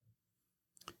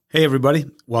Hey, everybody.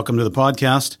 Welcome to the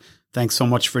podcast. Thanks so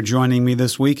much for joining me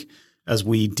this week as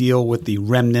we deal with the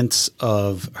remnants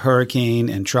of Hurricane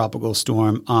and Tropical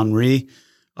Storm Henri.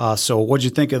 So what'd you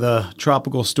think of the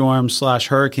tropical storm /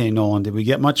 hurricane, Nolan? Did we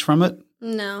get much from it?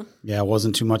 No. Yeah, it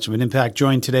wasn't too much of an impact.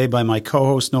 Joined today by my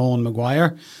co-host, Nolan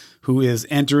Maguire, who is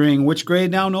entering which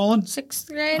grade now, Nolan? Sixth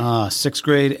grade. Sixth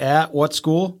grade at what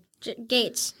school?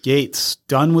 Gates. Gates.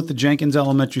 Done with the Jenkins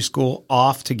Elementary School.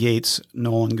 Off to Gates,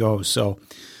 Nolan goes. So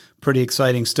pretty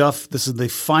exciting stuff. This is the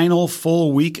final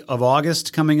full week of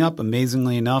August coming up,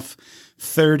 amazingly enough.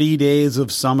 30 days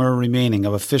of summer remaining,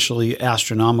 of officially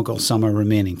astronomical summer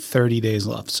remaining. 30 days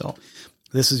left. So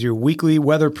this is your weekly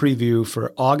weather preview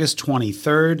for August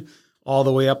 23rd all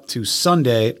the way up to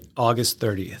Sunday, August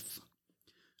 30th.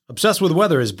 Obsessed with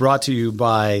Weather is brought to you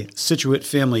by Scituate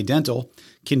Family Dental,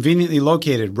 conveniently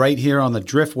located right here on the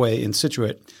Driftway in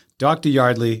Scituate. Dr.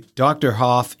 Yardley, Dr.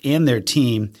 Hoff, and their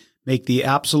team make the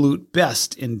absolute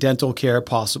best in dental care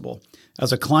possible.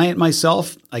 As a client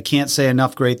myself, I can't say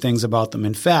enough great things about them.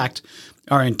 In fact,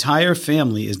 our entire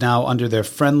family is now under their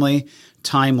friendly,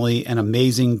 timely, and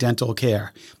amazing dental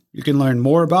care. You can learn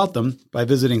more about them by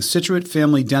visiting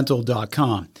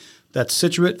ScituateFamilyDental.com. That's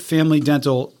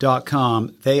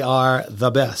ScituateFamilyDental.com. They are the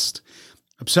best.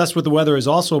 Obsessed with the Weather is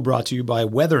also brought to you by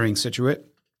Weathering Scituate.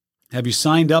 Have you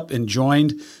signed up and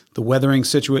joined the Weathering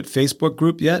Scituate Facebook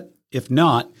group yet? If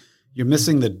not, you're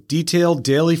missing the detailed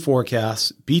daily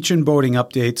forecasts, beach and boating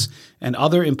updates, and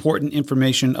other important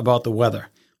information about the weather.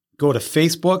 Go to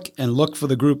Facebook and look for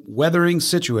the group Weathering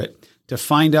Scituate to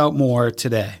find out more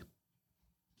today.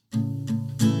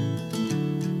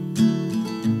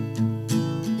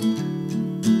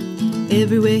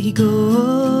 Everywhere he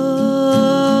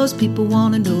goes, people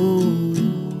want to know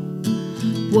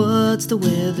what's the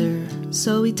weather,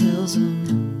 so he tells them.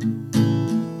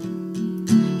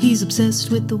 He's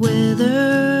obsessed with the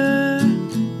weather,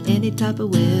 any type of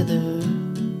weather.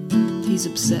 He's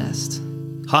obsessed.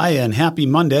 Hi, and happy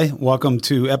Monday. Welcome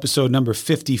to episode number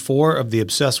 54 of the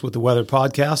Obsessed with the Weather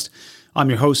podcast. I'm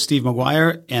your host, Steve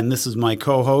Maguire, and this is my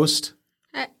co-host,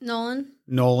 Nolan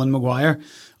Maguire.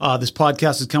 This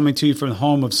podcast is coming to you from the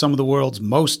home of some of the world's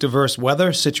most diverse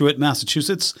weather, Scituate,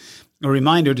 Massachusetts. A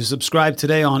reminder to subscribe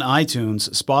today on iTunes,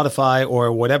 Spotify,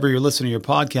 or whatever you're listening to your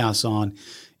podcasts on,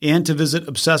 and to visit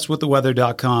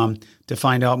obsessedwiththeweather.com to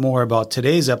find out more about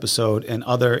today's episode and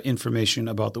other information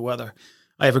about the weather.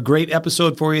 I have a great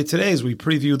episode for you today as we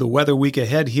preview the weather week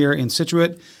ahead here in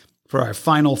Scituate for our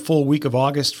final full week of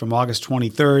August from August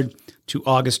 23rd to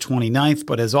August 29th.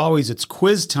 But as always, it's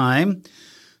quiz time.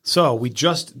 So we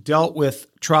just dealt with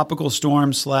tropical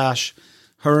storm /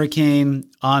 hurricane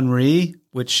Henri,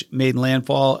 which made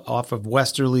landfall off of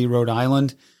westerly Rhode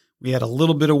Island. We had a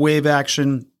little bit of wave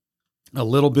action, a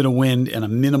little bit of wind, and a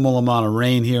minimal amount of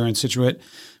rain here in Scituate.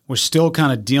 We're still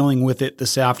kind of dealing with it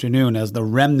this afternoon as the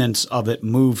remnants of it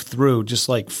move through, just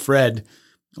like Fred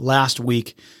last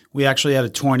week. We actually had a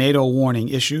tornado warning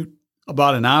issued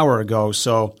about an hour ago.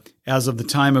 So as of the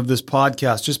time of this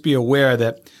podcast, just be aware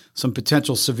that some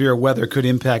potential severe weather could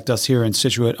impact us here in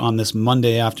Scituate on this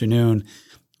Monday afternoon,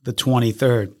 the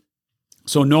 23rd.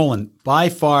 So Nolan, by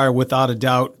far, without a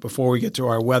doubt, before we get to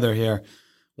our weather here,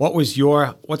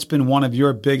 what's been one of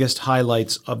your biggest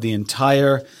highlights of the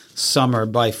entire summer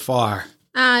by far?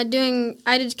 I did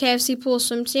KFC pool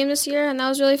swim team this year, and that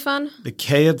was really fun. The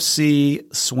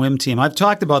KFC swim team. I've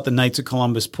talked about the Knights of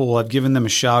Columbus pool. I've given them a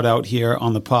shout out here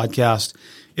on the podcast.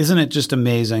 Isn't it just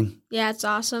amazing? Yeah, it's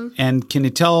awesome. And can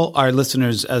you tell our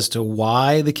listeners as to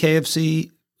why the KFC,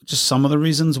 just some of the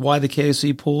reasons why the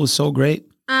KFC pool is so great?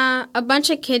 A bunch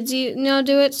of kids, do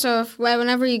it. So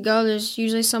whenever you go, there's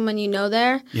usually someone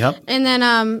there. Yep. And then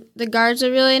the guards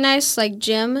are really nice, like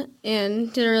Jim,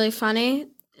 and they're really funny.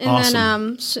 And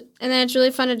awesome. Then it's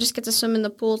really fun to just get to swim in the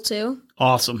pool too.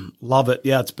 Awesome. Love it.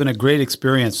 Yeah, it's been a great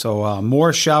experience. So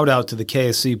more shout out to the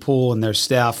KSC pool and their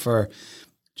staff for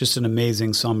just an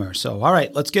amazing summer. So, all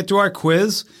right, let's get to our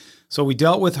quiz. So we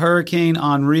dealt with Hurricane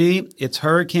Henri. It's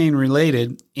hurricane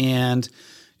related. And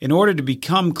in order to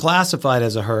become classified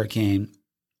as a hurricane,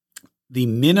 the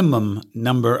minimum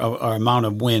number of or amount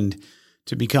of wind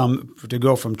to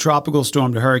go from tropical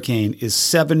storm to hurricane is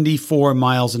 74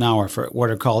 miles an hour for what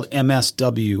are called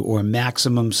MSW, or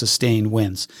maximum sustained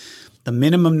winds. The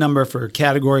minimum number for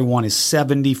Category 1 is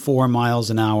 74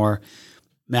 miles an hour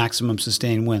maximum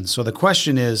sustained winds. So the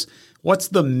question is, what's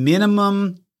the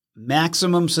maximum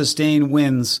sustained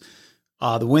winds,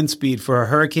 the wind speed for a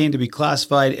hurricane to be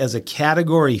classified as a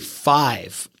Category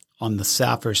 5 on the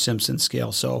Saffir-Simpson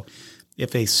scale? So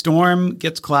if a storm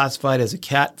gets classified as a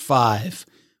Cat 5,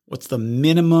 What's the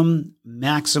minimum,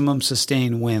 maximum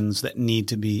sustained winds that need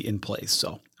to be in place?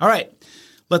 So, all right,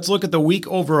 let's look at the week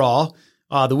overall.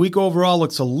 The week overall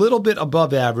looks a little bit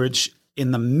above average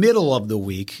in the middle of the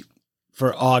week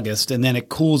for August, and then it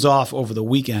cools off over the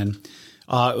weekend.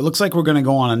 It looks like we're going to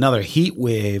go on another heat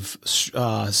wave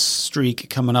streak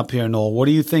coming up here, Noel. What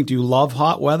do you think? Do you love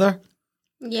hot weather?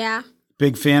 Yeah.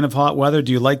 Big fan of hot weather.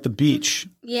 Do you like the beach?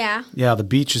 Yeah. Yeah, the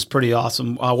beach is pretty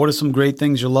awesome. What are some great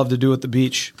things you love to do at the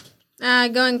beach?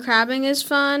 Going crabbing is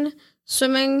fun.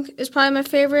 Swimming is probably my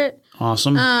favorite.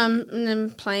 Awesome. And then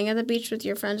playing at the beach with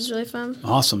your friends is really fun.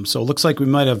 Awesome. So it looks like we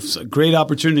might have a great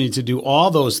opportunity to do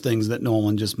all those things that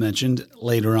Nolan just mentioned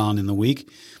later on in the week.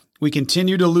 We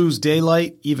continue to lose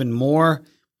daylight even more.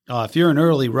 If you're an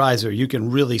early riser, you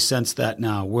can really sense that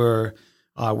now.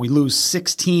 We lose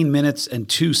 16 minutes and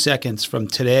 2 seconds from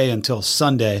today until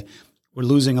Sunday. We're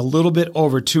losing a little bit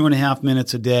over 2.5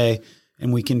 minutes a day,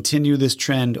 and we continue this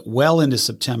trend well into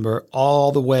September,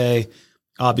 all the way,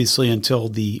 obviously, until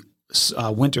the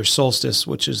winter solstice,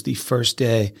 which is the first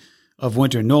day of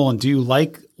winter. Nolan, do you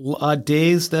like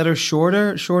days that are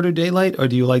shorter daylight, or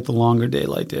do you like the longer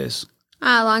daylight days?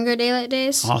 Longer daylight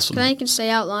days. Awesome. Then you can stay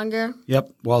out longer.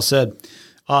 Yep, well said.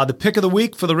 The pick of the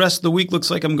week for the rest of the week looks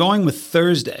like I'm going with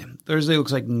Thursday. Thursday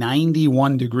looks like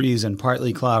 91 degrees and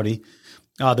partly cloudy.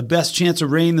 The best chance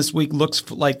of rain this week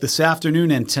looks like this afternoon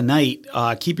and tonight.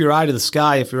 Keep your eye to the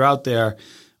sky if you're out there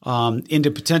into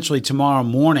potentially tomorrow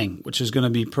morning, which is going to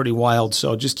be pretty wild.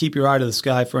 So just keep your eye to the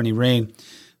sky for any rain.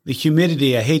 The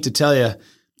humidity, I hate to tell you,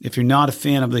 if you're not a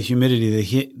fan of the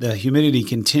humidity, the humidity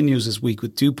continues this week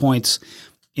with dew points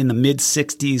in the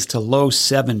mid-60s to low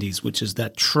 70s, which is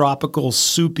that tropical,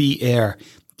 soupy air.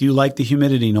 Do you like the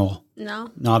humidity, Noel? No.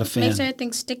 Not a fan. Makes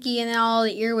everything sticky, and then all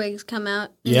the earwigs come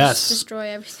out and Yes. just destroy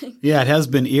everything. Yeah, it has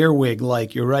been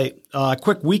earwig-like. You're right.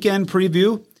 Quick weekend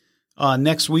preview.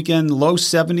 Next weekend, low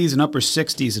 70s and upper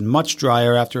 60s and much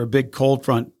drier after a big cold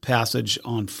front passage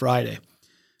on Friday.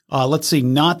 Let's see,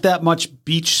 not that much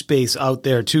beach space out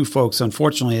there too, folks,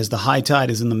 unfortunately, as the high tide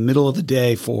is in the middle of the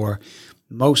day for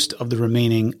most of the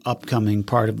remaining upcoming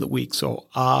part of the week. So,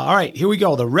 all right, here we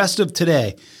go. The rest of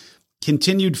today,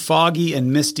 continued foggy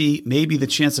and misty, maybe the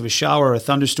chance of a shower or a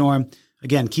thunderstorm.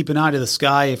 Again, keep an eye to the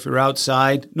sky if you're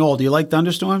outside. Noel, do you like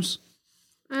thunderstorms?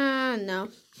 No.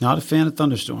 Not a fan of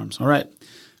thunderstorms. All right.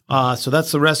 So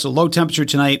that's the rest. Of low temperature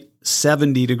tonight,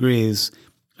 70 degrees.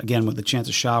 Again, with the chance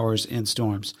of showers and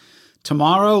storms.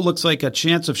 Tomorrow looks like a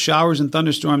chance of showers and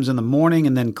thunderstorms in the morning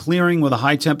and then clearing with a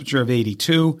high temperature of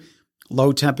 82,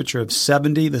 low temperature of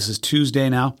 70. This is Tuesday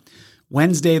now.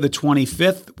 Wednesday, the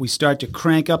 25th, we start to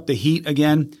crank up the heat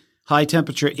again. High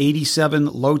temperature 87,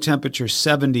 low temperature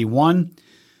 71.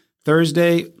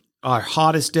 Thursday, our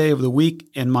hottest day of the week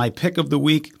and my pick of the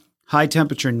week, high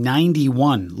temperature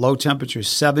 91, low temperature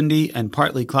 70 and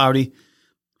partly cloudy.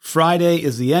 Friday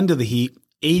is the end of the heat,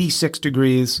 86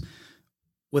 degrees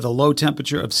with a low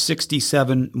temperature of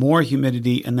 67, more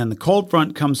humidity, and then the cold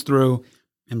front comes through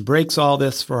and breaks all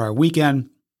this for our weekend.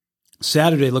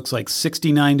 Saturday looks like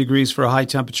 69 degrees for a high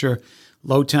temperature,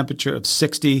 low temperature of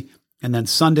 60, and then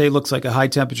Sunday looks like a high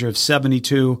temperature of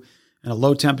 72 and a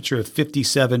low temperature of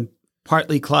 57,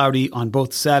 partly cloudy on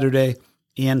both Saturday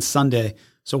and Sunday.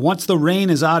 So once the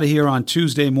rain is out of here on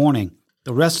Tuesday morning,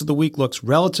 the rest of the week looks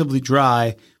relatively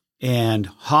dry and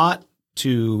hot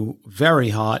to very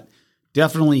hot,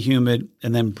 definitely humid,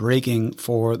 and then breaking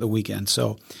for the weekend.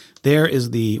 So there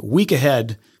is the week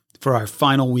ahead for our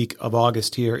final week of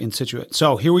August here in Scituate.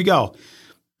 So here we go.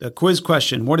 The quiz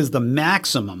question: what is the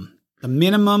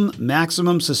minimum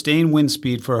maximum sustained wind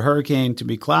speed for a hurricane to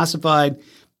be classified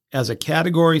as a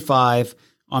Category 5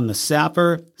 on the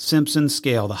Saffir-Simpson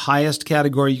scale, the highest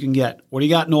category you can get? What do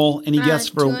you got, Noel? Any guess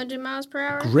for 200 miles per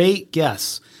hour? Great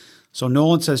guess. So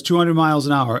Nolan says 200 miles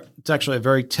an hour. It's actually a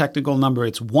very technical number.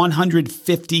 It's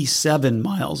 157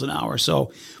 miles an hour.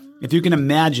 So if you can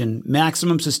imagine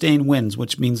maximum sustained winds,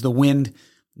 which means the wind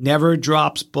never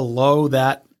drops below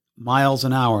that miles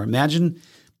an hour. Imagine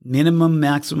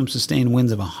maximum sustained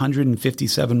winds of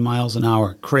 157 miles an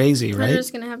hour. Crazy, right? It's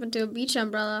going to happen to a beach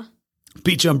umbrella.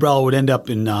 Beach umbrella would end up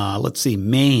in,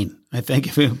 Maine, I think,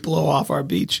 if it would blow off our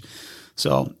beach.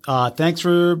 So thanks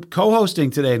for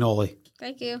co-hosting today, Noli.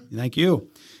 Thank you. Thank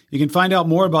you. You can find out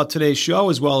more about today's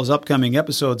show as well as upcoming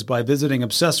episodes by visiting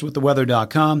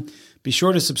obsessedwiththeweather.com. Be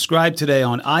sure to subscribe today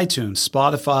on iTunes,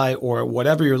 Spotify, or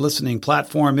whatever your listening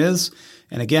platform is.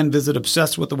 And again, visit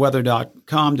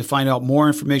obsessedwiththeweather.com to find out more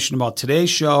information about today's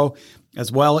show,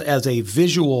 as well as a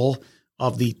visual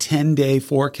of the 10-day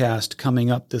forecast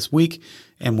coming up this week.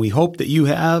 And we hope that you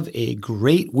have a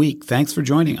great week. Thanks for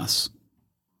joining us.